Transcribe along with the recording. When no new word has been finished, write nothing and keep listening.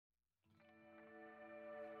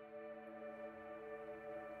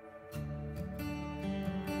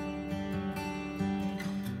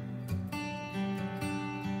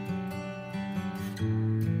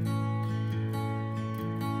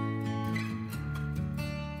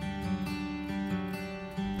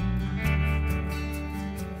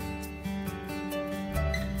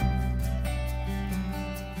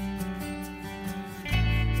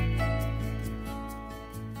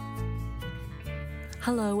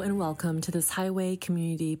Hello and welcome to this Highway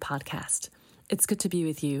Community Podcast. It's good to be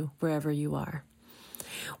with you wherever you are.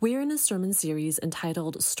 We're in a sermon series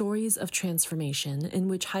entitled Stories of Transformation, in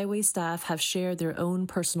which Highway staff have shared their own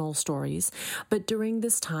personal stories, but during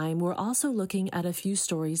this time we're also looking at a few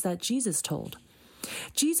stories that Jesus told.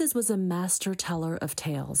 Jesus was a master teller of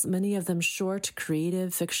tales, many of them short,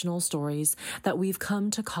 creative, fictional stories that we've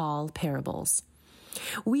come to call parables.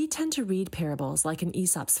 We tend to read parables like an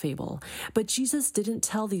Aesop's fable, but Jesus didn't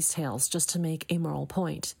tell these tales just to make a moral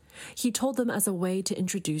point. He told them as a way to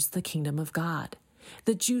introduce the kingdom of God.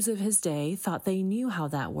 The Jews of his day thought they knew how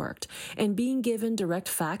that worked, and being given direct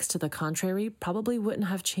facts to the contrary probably wouldn't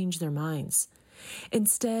have changed their minds.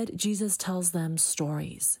 Instead, Jesus tells them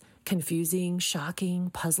stories. Confusing,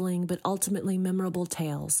 shocking, puzzling, but ultimately memorable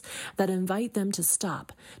tales that invite them to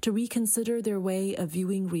stop, to reconsider their way of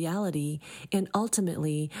viewing reality, and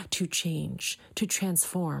ultimately to change, to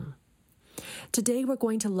transform. Today we're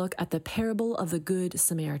going to look at the parable of the Good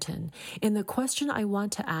Samaritan, and the question I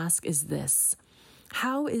want to ask is this: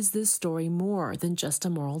 how is this story more than just a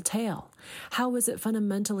moral tale? How is it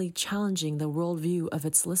fundamentally challenging the worldview of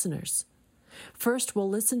its listeners? First, we'll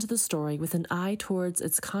listen to the story with an eye towards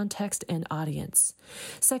its context and audience.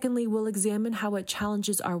 Secondly, we'll examine how it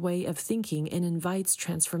challenges our way of thinking and invites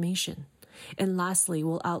transformation. And lastly,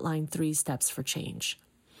 we'll outline 3 steps for change.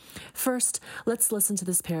 First, let's listen to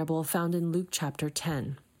this parable found in Luke chapter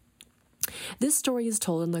 10. This story is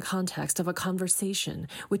told in the context of a conversation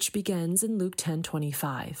which begins in Luke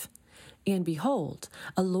 10:25. And behold,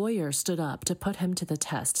 a lawyer stood up to put him to the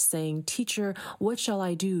test, saying, "Teacher, what shall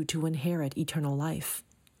I do to inherit eternal life?"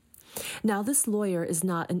 Now, this lawyer is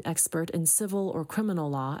not an expert in civil or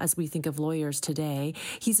criminal law as we think of lawyers today.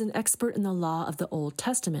 He's an expert in the law of the Old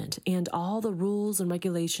Testament and all the rules and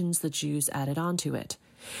regulations the Jews added onto it.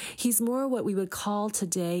 He's more what we would call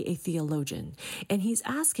today a theologian, and he's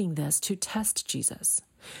asking this to test Jesus.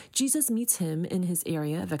 Jesus meets him in his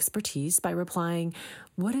area of expertise by replying,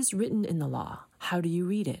 "What is written in the law? How do you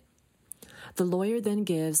read it?" The lawyer then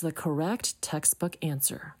gives the correct textbook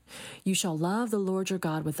answer. "You shall love the Lord your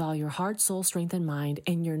God with all your heart, soul, strength, and mind,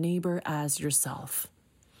 and your neighbor as yourself."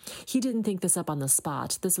 He didn't think this up on the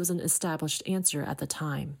spot. This was an established answer at the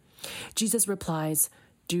time. Jesus replies,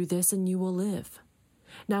 "Do this and you will live."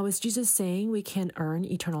 Now, is Jesus saying we can earn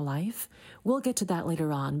eternal life? We'll get to that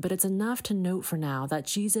later on, but it's enough to note for now that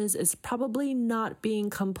Jesus is probably not being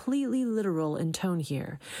completely literal in tone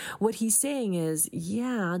here. What he's saying is,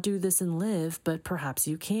 yeah, do this and live, but perhaps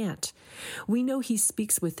you can't. We know he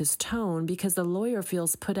speaks with this tone because the lawyer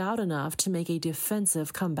feels put out enough to make a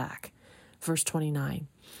defensive comeback. Verse 29.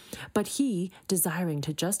 But he, desiring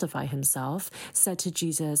to justify himself, said to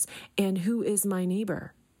Jesus, "And who is my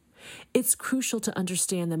neighbor?" It's crucial to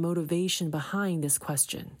understand the motivation behind this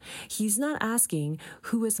question. He's not asking,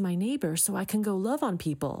 "Who is my neighbor so I can go love on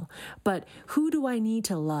people?" but "Who do I need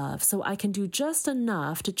to love so I can do just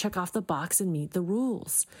enough to check off the box and meet the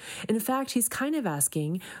rules?" In fact, he's kind of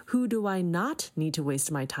asking, "Who do I not need to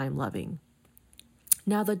waste my time loving?"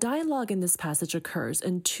 Now, the dialogue in this passage occurs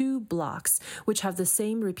in 2 blocks, which have the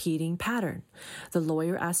same repeating pattern. The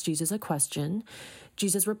lawyer asks Jesus a question.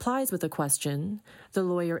 Jesus replies with a question. The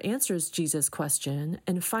lawyer answers Jesus' question.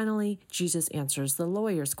 And finally, Jesus answers the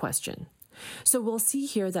lawyer's question. So we'll see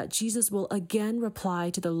here that Jesus will again reply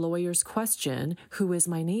to the lawyer's question, "Who is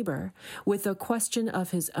my neighbor?" with a question of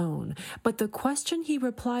his own. But the question he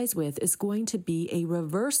replies with is going to be a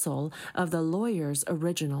reversal of the lawyer's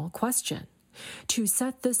original question. To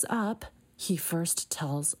set this up, he first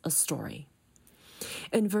tells a story.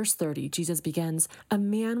 In verse 30, Jesus begins, "A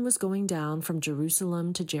man was going down from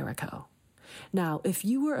Jerusalem to Jericho." Now, if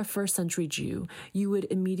you were a first-century Jew, you would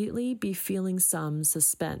immediately be feeling some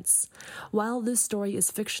suspense. While this story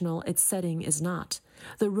is fictional, its setting is not.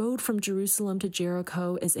 The road from Jerusalem to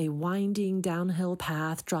Jericho is a winding downhill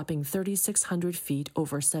path dropping 3,600 feet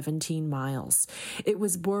over 17 miles. It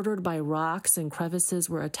was bordered by rocks and crevices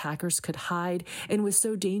where attackers could hide and was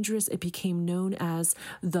so dangerous it became known as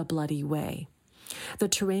the Bloody Way. The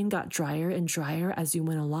terrain got drier and drier as you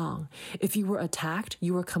went along. If you were attacked,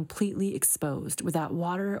 you were completely exposed, without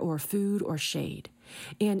water or food or shade.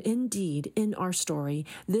 And indeed, in our story,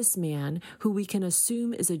 this man, who we can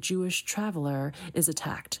assume is a Jewish traveler, is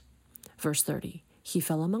attacked. Verse 30, "He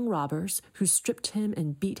fell among robbers, who stripped him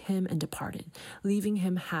and beat him and departed, leaving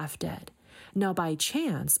him half dead. Now by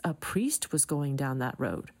chance, a priest was going down that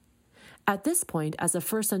road. At this point, as a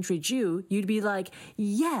first century Jew, you'd be like,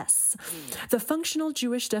 yes. The functional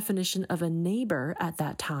Jewish definition of a neighbor at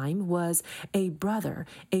that time was a brother,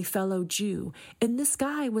 a fellow Jew. And this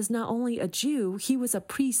guy was not only a Jew, he was a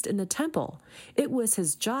priest in the temple. It was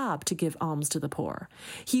his job to give alms to the poor.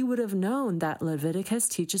 He would have known that Leviticus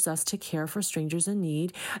teaches us to care for strangers in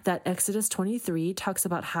need, that Exodus 23 talks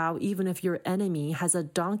about how even if your enemy has a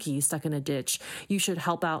donkey stuck in a ditch, you should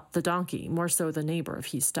help out the donkey, more so the neighbor if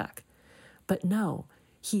he's stuck. But no,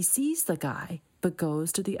 he sees the guy, but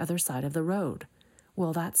goes to the other side of the road.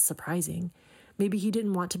 Well, that's surprising. Maybe he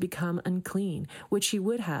didn't want to become unclean, which he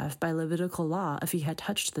would have by Levitical law if he had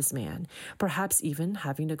touched this man, perhaps even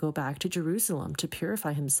having to go back to Jerusalem to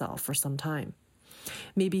purify himself for some time.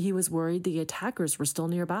 Maybe he was worried the attackers were still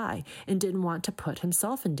nearby and didn't want to put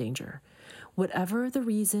himself in danger. Whatever the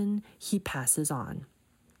reason, he passes on.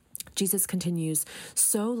 Jesus continues,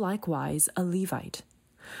 so likewise a Levite.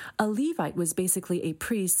 A Levite was basically a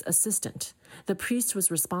priest's assistant. The priest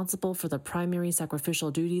was responsible for the primary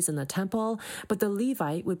sacrificial duties in the temple, but the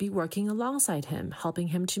Levite would be working alongside him, helping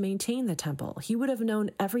him to maintain the temple. He would have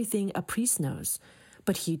known everything a priest knows,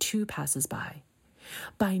 but he too passes by.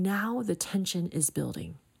 By now, the tension is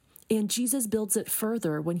building. And Jesus builds it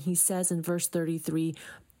further when he says in verse 33,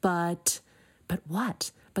 But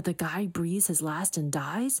what? But the guy breathes his last and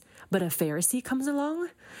dies? But a Pharisee comes along?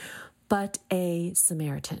 But a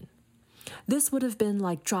Samaritan. This would have been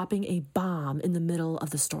like dropping a bomb in the middle of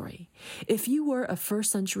the story. If you were a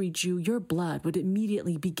first century Jew, your blood would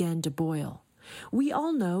immediately begin to boil. We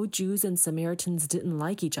all know Jews and Samaritans didn't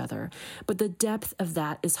like each other, but the depth of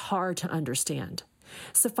that is hard to understand.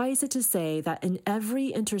 Suffice it to say that in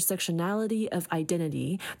every intersectionality of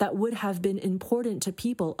identity that would have been important to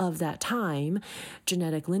people of that time,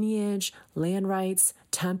 genetic lineage, land rights,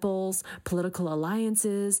 temples, political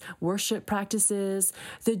alliances, worship practices,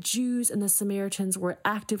 the Jews and the Samaritans were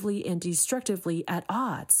actively and destructively at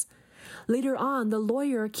odds. Later on, the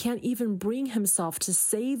lawyer can't even bring himself to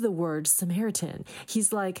say the word Samaritan.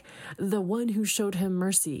 He's like, the one who showed him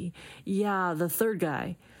mercy. Yeah, the third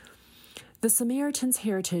guy. The Samaritan's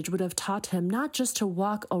heritage would have taught him not just to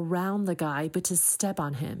walk around the guy, but to step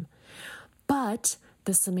on him. But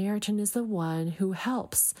the Samaritan is the one who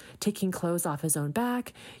helps, taking clothes off his own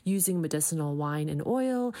back, using medicinal wine and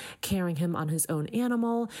oil, carrying him on his own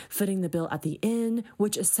animal, footing the bill at the inn,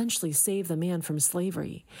 which essentially saved the man from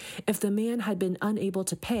slavery. If the man had been unable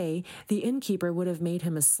to pay, the innkeeper would have made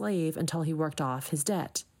him a slave until he worked off his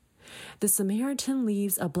debt. The Samaritan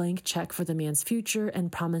leaves a blank check for the man's future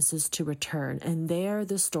and promises to return, and there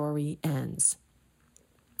the story ends.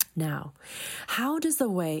 Now, how does the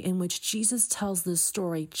way in which Jesus tells this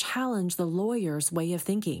story challenge the lawyer's way of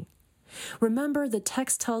thinking? Remember, the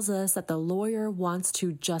text tells us that the lawyer wants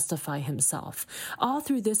to justify himself. All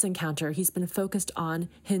through this encounter, he's been focused on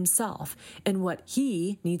himself and what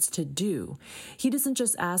he needs to do. He doesn't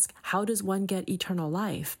just ask, how does one get eternal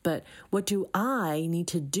life? But what do I need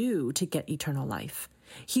to do to get eternal life?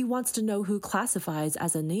 He wants to know who classifies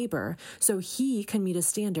as a neighbor so he can meet a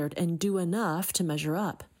standard and do enough to measure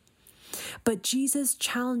up. But Jesus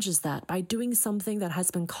challenges that by doing something that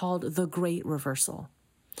has been called the great reversal.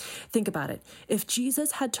 Think about it. If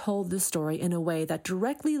Jesus had told this story in a way that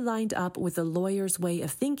directly lined up with the lawyer's way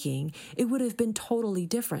of thinking, it would have been totally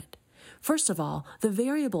different. First of all, the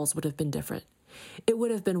variables would have been different. It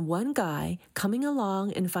would have been one guy coming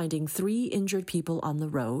along and finding 3 injured people on the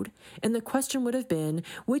road, and the question would have been,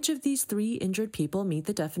 which of these 3 injured people meet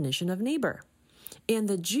the definition of neighbor? And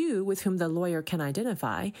the Jew with whom the lawyer can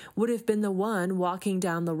identify would have been the one walking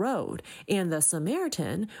down the road, and the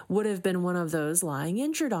Samaritan would have been one of those lying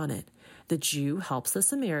injured on it. The Jew helps the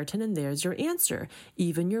Samaritan, and there's your answer.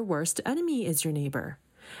 Even your worst enemy is your neighbor.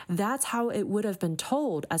 That's how it would have been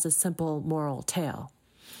told as a simple moral tale.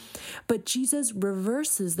 But Jesus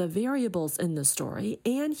reverses the variables in the story,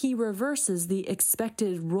 and he reverses the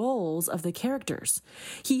expected roles of the characters.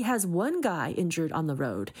 He has one guy injured on the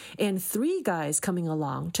road and 3 guys coming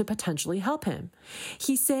along to potentially help him.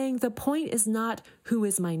 He's saying the point is not who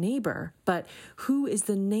is my neighbor, but who is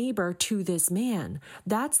the neighbor to this man?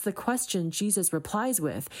 That's the question Jesus replies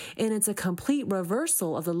with, and it's a complete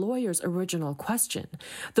reversal of the lawyer's original question.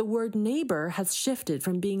 The word neighbor has shifted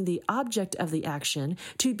from being the object of the action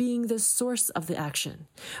to being the source of the action.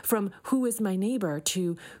 From who is my neighbor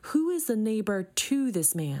to who is the neighbor to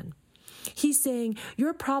this man? He's saying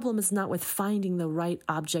your problem is not with finding the right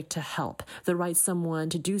object to help, the right someone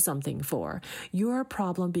to do something for. Your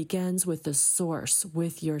problem begins with the source,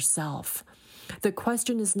 with yourself. The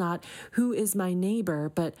question is not who is my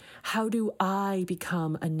neighbor, but how do I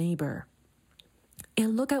become a neighbor?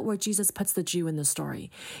 And look at where Jesus puts the Jew in the story.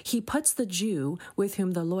 He puts the Jew, with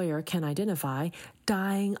whom the lawyer can identify,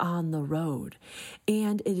 dying on the road.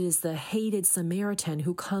 And it is the hated Samaritan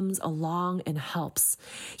who comes along and helps.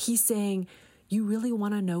 He's saying, you really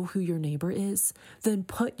want to know who your neighbor is? Then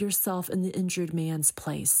put yourself in the injured man's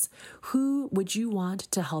place. Who would you want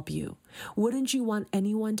to help you? Wouldn't you want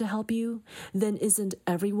anyone to help you? Then isn't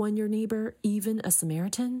everyone your neighbor, even a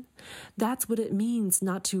Samaritan? That's what it means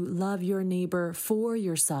not to love your neighbor for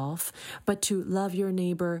yourself, but to love your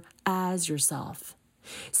neighbor as yourself.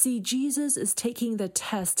 See, Jesus is taking the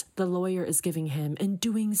test the lawyer is giving him and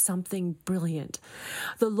doing something brilliant.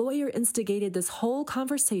 The lawyer instigated this whole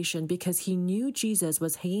conversation because he knew Jesus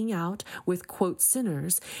was hanging out with, quote,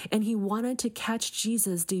 sinners, and he wanted to catch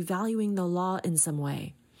Jesus devaluing the law in some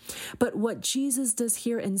way. But what Jesus does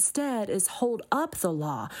here instead is hold up the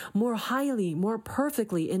law more highly, more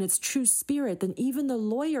perfectly in its true spirit than even the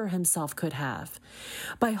lawyer himself could have.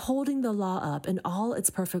 By holding the law up in all its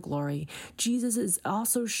perfect glory, Jesus is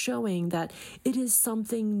also showing that it is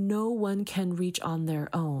something no one can reach on their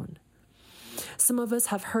own. Some of us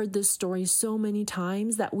have heard this story so many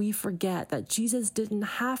times that we forget that Jesus didn't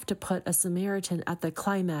have to put a Samaritan at the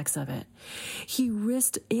climax of it. He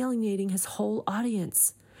risked alienating his whole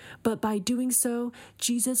audience. But by doing so,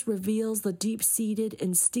 Jesus reveals the deep-seated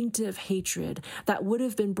instinctive hatred that would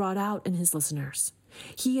have been brought out in his listeners.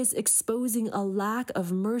 He is exposing a lack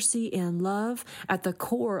of mercy and love at the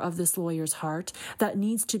core of this lawyer's heart that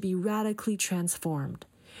needs to be radically transformed.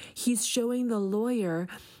 He's showing the lawyer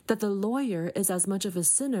that the lawyer is as much of a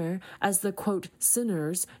sinner as the, quote,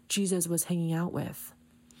 sinners Jesus was hanging out with.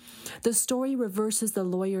 The story reverses the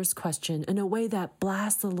lawyer's question in a way that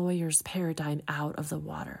blasts the lawyer's paradigm out of the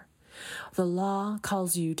water. The law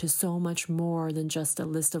calls you to so much more than just a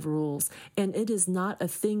list of rules, and it is not a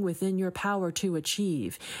thing within your power to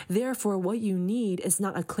achieve. Therefore, what you need is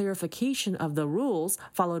not a clarification of the rules,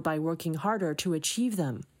 followed by working harder to achieve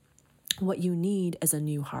them. What you need is a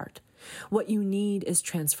new heart. What you need is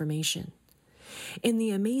transformation. And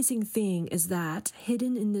the amazing thing is that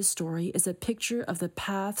hidden in this story is a picture of the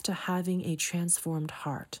path to having a transformed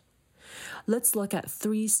heart. Let's look at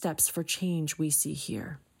 3 steps for change we see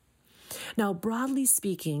here. Now, broadly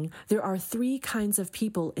speaking, there are 3 kinds of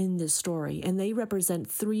people in this story, and they represent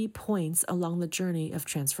 3 points along the journey of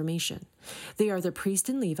transformation. They are the priest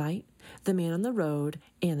and Levite, the man on the road,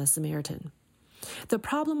 and the Samaritan. The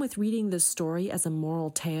problem with reading this story as a moral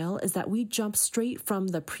tale is that we jump straight from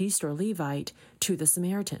the priest or Levite to the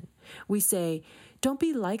Samaritan. We say, don't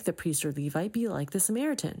be like the priest or Levite, be like the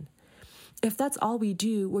Samaritan. If that's all we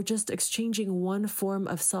do, we're just exchanging one form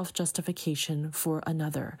of self-justification for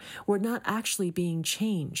another. We're not actually being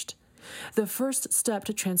changed. The first step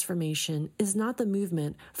to transformation is not the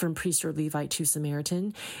movement from priest or Levite to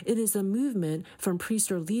Samaritan. It is a movement from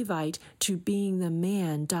priest or Levite to being the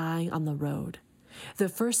man dying on the road. The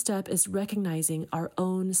first step is recognizing our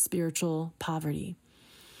own spiritual poverty.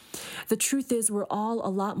 The truth is, we're all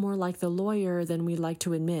a lot more like the lawyer than we like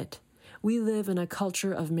to admit. We live in a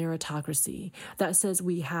culture of meritocracy that says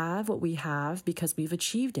we have what we have because we've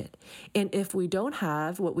achieved it. And if we don't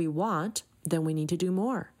have what we want, then we need to do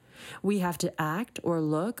more. We have to act or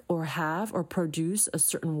look or have or produce a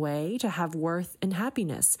certain way to have worth and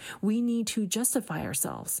happiness. We need to justify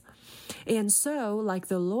ourselves. And so, like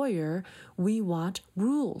the lawyer, we want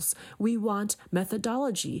rules. We want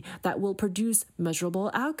methodology that will produce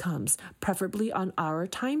measurable outcomes, preferably on our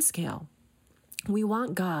timescale. We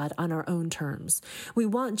want God on our own terms. We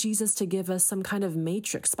want Jesus to give us some kind of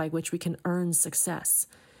matrix by which we can earn success.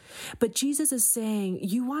 But Jesus is saying,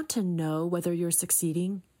 you want to know whether you're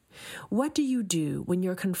succeeding? What do you do when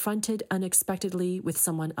you're confronted unexpectedly with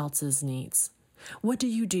someone else's needs? What do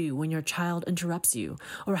you do when your child interrupts you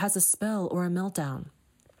or has a spell or a meltdown?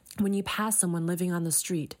 When you pass someone living on the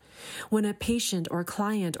street? When a patient or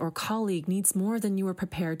client or colleague needs more than you are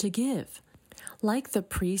prepared to give? Like the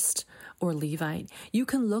priest or Levite, you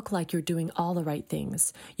can look like you're doing all the right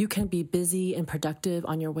things. You can be busy and productive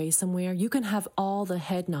on your way somewhere. You can have all the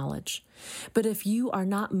head knowledge. But if you are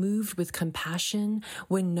not moved with compassion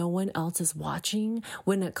when no one else is watching,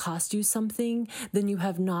 when it costs you something, then you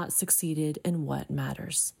have not succeeded in what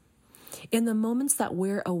matters. In the moments that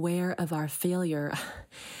we're aware of our failure,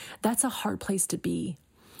 that's a hard place to be.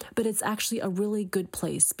 But it's actually a really good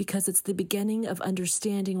place because it's the beginning of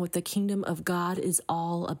understanding what the kingdom of God is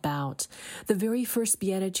all about. The very first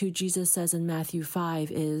beatitude Jesus says in Matthew 5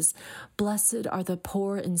 is, "Blessed are the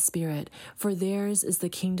poor in spirit, for theirs is the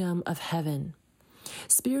kingdom of heaven."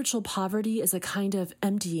 Spiritual poverty is a kind of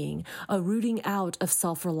emptying, a rooting out of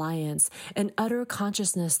self-reliance, an utter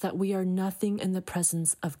consciousness that we are nothing in the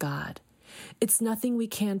presence of God. It's nothing we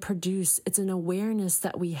can produce. It's an awareness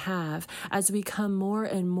that we have as we come more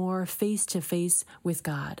and more face to face with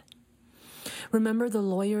God. Remember the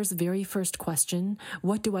lawyer's very first question,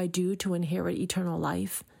 what do I do to inherit eternal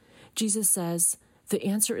life? Jesus says, the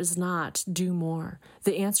answer is not do more.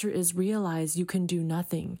 The answer is realize you can do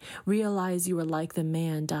nothing. Realize you are like the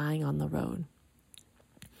man dying on the road.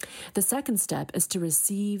 The second step is to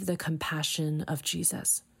receive the compassion of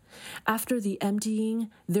Jesus. After the emptying,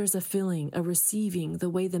 there's a filling, a receiving, the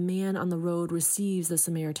way the man on the road receives the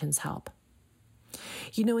Samaritan's help.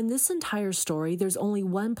 You know, in this entire story, there's only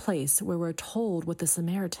one place where we're told what the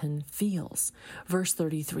Samaritan feels. Verse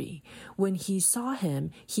 33, when he saw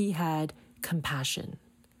him, he had compassion.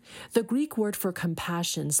 The Greek word for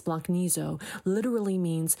compassion, splanknizo, literally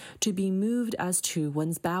means to be moved as to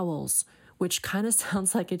one's bowels, which kind of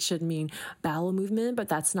sounds like it should mean bowel movement, but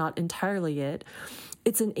that's not entirely it.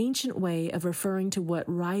 It's an ancient way of referring to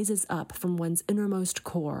what rises up from one's innermost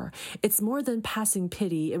core. It's more than passing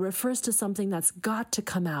pity. It refers to something that's got to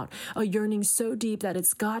come out, a yearning so deep that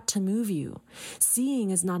it's got to move you. Seeing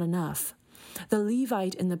is not enough. The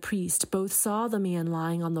Levite and the priest both saw the man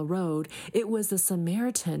lying on the road. It was the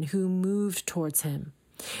Samaritan who moved towards him.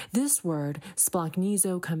 This word,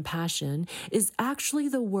 splanknizo, compassion, is actually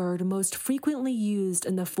the word most frequently used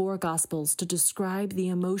in the four Gospels to describe the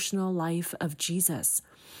emotional life of Jesus.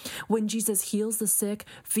 When Jesus heals the sick,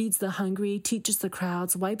 feeds the hungry, teaches the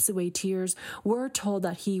crowds, wipes away tears, we're told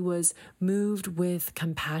that he was moved with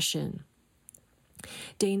compassion.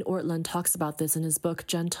 Dane Ortlund talks about this in his book,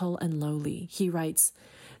 Gentle and Lowly. He writes,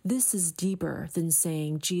 this is deeper than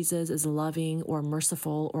saying Jesus is loving or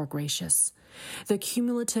merciful or gracious. The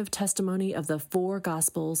cumulative testimony of the four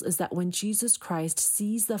Gospels is that when Jesus Christ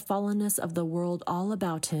sees the fallenness of the world all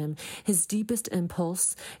about him, his deepest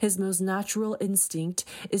impulse, his most natural instinct,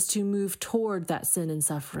 is to move toward that sin and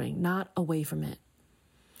suffering, not away from it.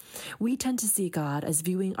 We tend to see God as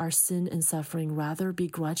viewing our sin and suffering rather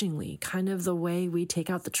begrudgingly, kind of the way we take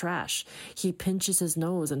out the trash. He pinches his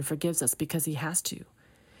nose and forgives us because he has to.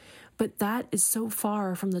 But that is so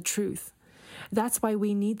far from the truth. That's why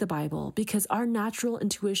we need the Bible, because our natural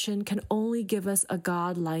intuition can only give us a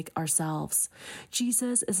God like ourselves.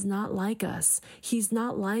 Jesus is not like us. He's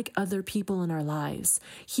not like other people in our lives.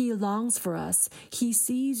 He longs for us. He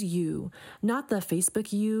sees you, not the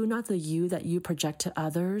Facebook you, not the you that you project to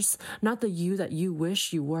others, not the you that you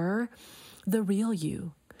wish you were, the real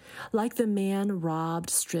you. Like the man robbed,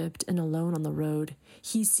 stripped, and alone on the road,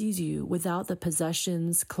 he sees you without the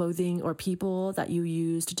possessions, clothing, or people that you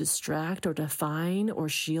use to distract or define or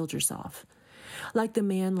shield yourself. Like the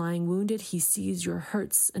man lying wounded, he sees your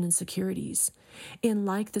hurts and insecurities. And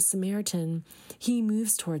like the Samaritan, he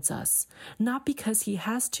moves towards us, not because he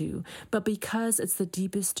has to, but because it's the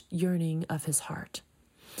deepest yearning of his heart.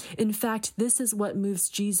 In fact, this is what moves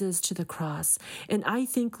Jesus to the cross, and I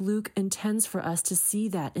think Luke intends for us to see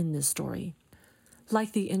that in this story.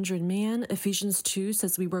 Like the injured man, Ephesians 2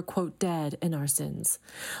 says we were, quote, dead in our sins.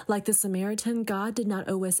 Like the Samaritan, God did not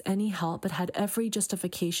owe us any help, but had every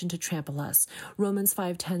justification to trample us. Romans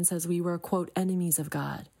 5:10 says we were, quote, enemies of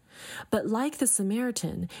God. But like the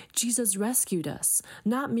Samaritan, Jesus rescued us,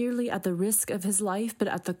 not merely at the risk of his life, but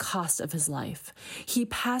at the cost of his life. He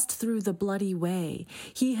passed through the bloody way.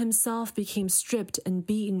 He himself became stripped and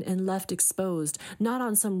beaten and left exposed, not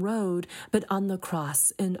on some road, but on the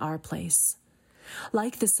cross in our place.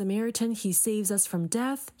 Like the Samaritan, he saves us from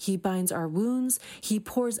death, he binds our wounds, he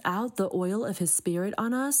pours out the oil of his Spirit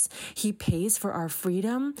on us, he pays for our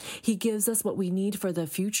freedom, he gives us what we need for the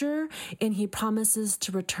future, and he promises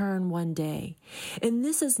to return one day. And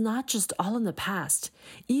this is not just all in the past.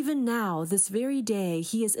 Even now, this very day,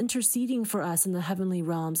 he is interceding for us in the heavenly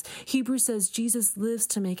realms. Hebrews says Jesus lives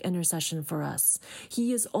to make intercession for us.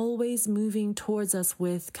 He is always moving towards us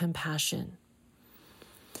with compassion.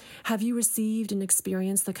 Have you received and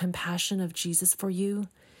experienced the compassion of Jesus for you?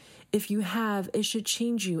 If you have, it should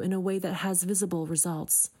change you in a way that has visible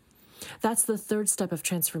results. That's the third step of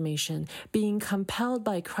transformation, being compelled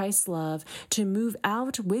by Christ's love to move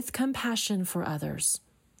out with compassion for others.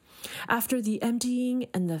 After the emptying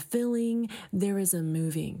and the filling, there is a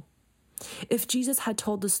moving. If Jesus had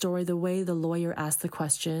told the story the way the lawyer asked the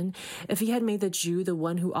question, if he had made the Jew the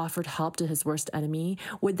one who offered help to his worst enemy,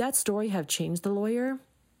 would that story have changed the lawyer?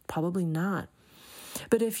 Probably not.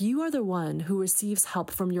 But if you are the one who receives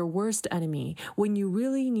help from your worst enemy when you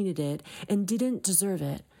really needed it and didn't deserve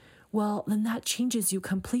it, well, then that changes you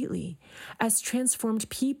completely. As transformed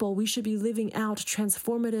people, we should be living out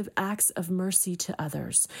transformative acts of mercy to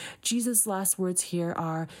others. Jesus' last words here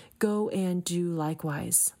are, "Go and do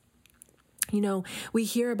likewise." We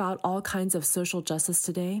hear about all kinds of social justice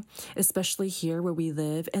today, especially here where we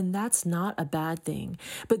live, and that's not a bad thing.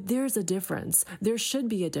 But there's a difference. There should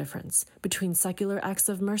be a difference between secular acts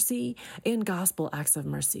of mercy and gospel acts of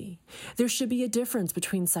mercy. There should be a difference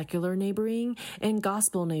between secular neighboring and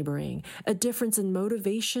gospel neighboring, a difference in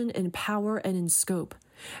motivation, in power, and in scope.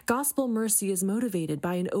 Gospel mercy is motivated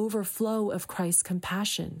by an overflow of Christ's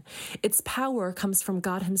compassion. Its power comes from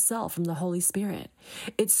God Himself, from the Holy Spirit.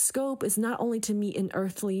 Its scope is not only to meet an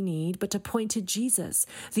earthly need, but to point to Jesus,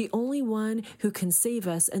 the only one who can save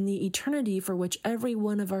us and the eternity for which every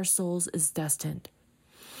one of our souls is destined.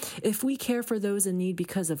 If we care for those in need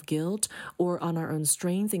because of guilt or on our own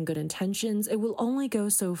strength and good intentions, it will only go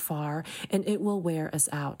so far and it will wear us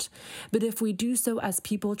out. But if we do so as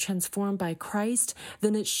people transformed by Christ,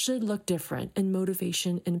 then it should look different in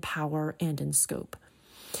motivation, in power, and in scope.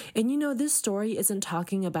 And this story isn't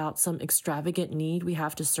talking about some extravagant need we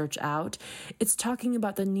have to search out. It's talking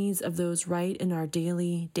about the needs of those right in our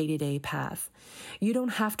daily, day-to-day path. You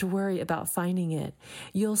don't have to worry about finding it.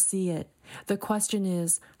 You'll see it. The question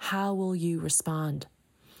is, how will you respond?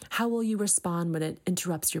 How will you respond when it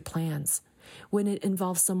interrupts your plans? When it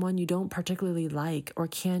involves someone you don't particularly like or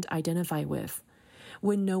can't identify with?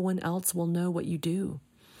 When no one else will know what you do?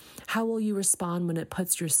 How will you respond when it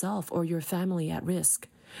puts yourself or your family at risk?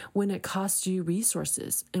 When it costs you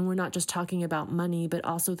resources, and we're not just talking about money, but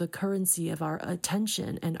also the currency of our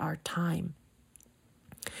attention and our time?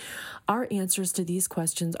 Our answers to these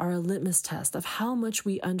questions are a litmus test of how much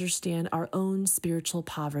we understand our own spiritual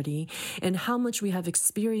poverty and how much we have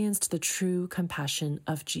experienced the true compassion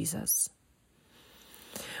of Jesus.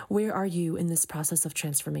 Where are you in this process of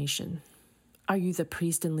transformation? Are you the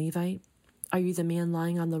priest and Levite? Are you the man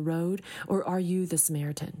lying on the road, or are you the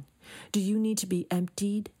Samaritan? Do you need to be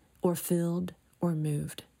emptied or filled or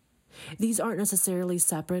moved? These aren't necessarily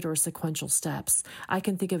separate or sequential steps. I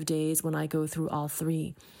can think of days when I go through all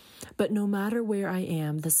three. But no matter where I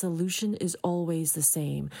am, the solution is always the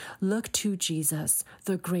same. Look to Jesus,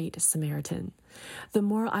 the great Samaritan. The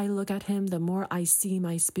more I look at Him, the more I see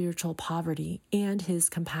my spiritual poverty and His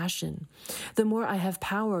compassion. The more I have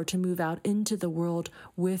power to move out into the world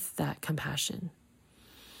with that compassion.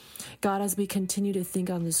 God, as we continue to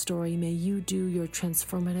think on this story, may you do your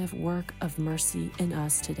transformative work of mercy in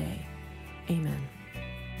us today. Amen.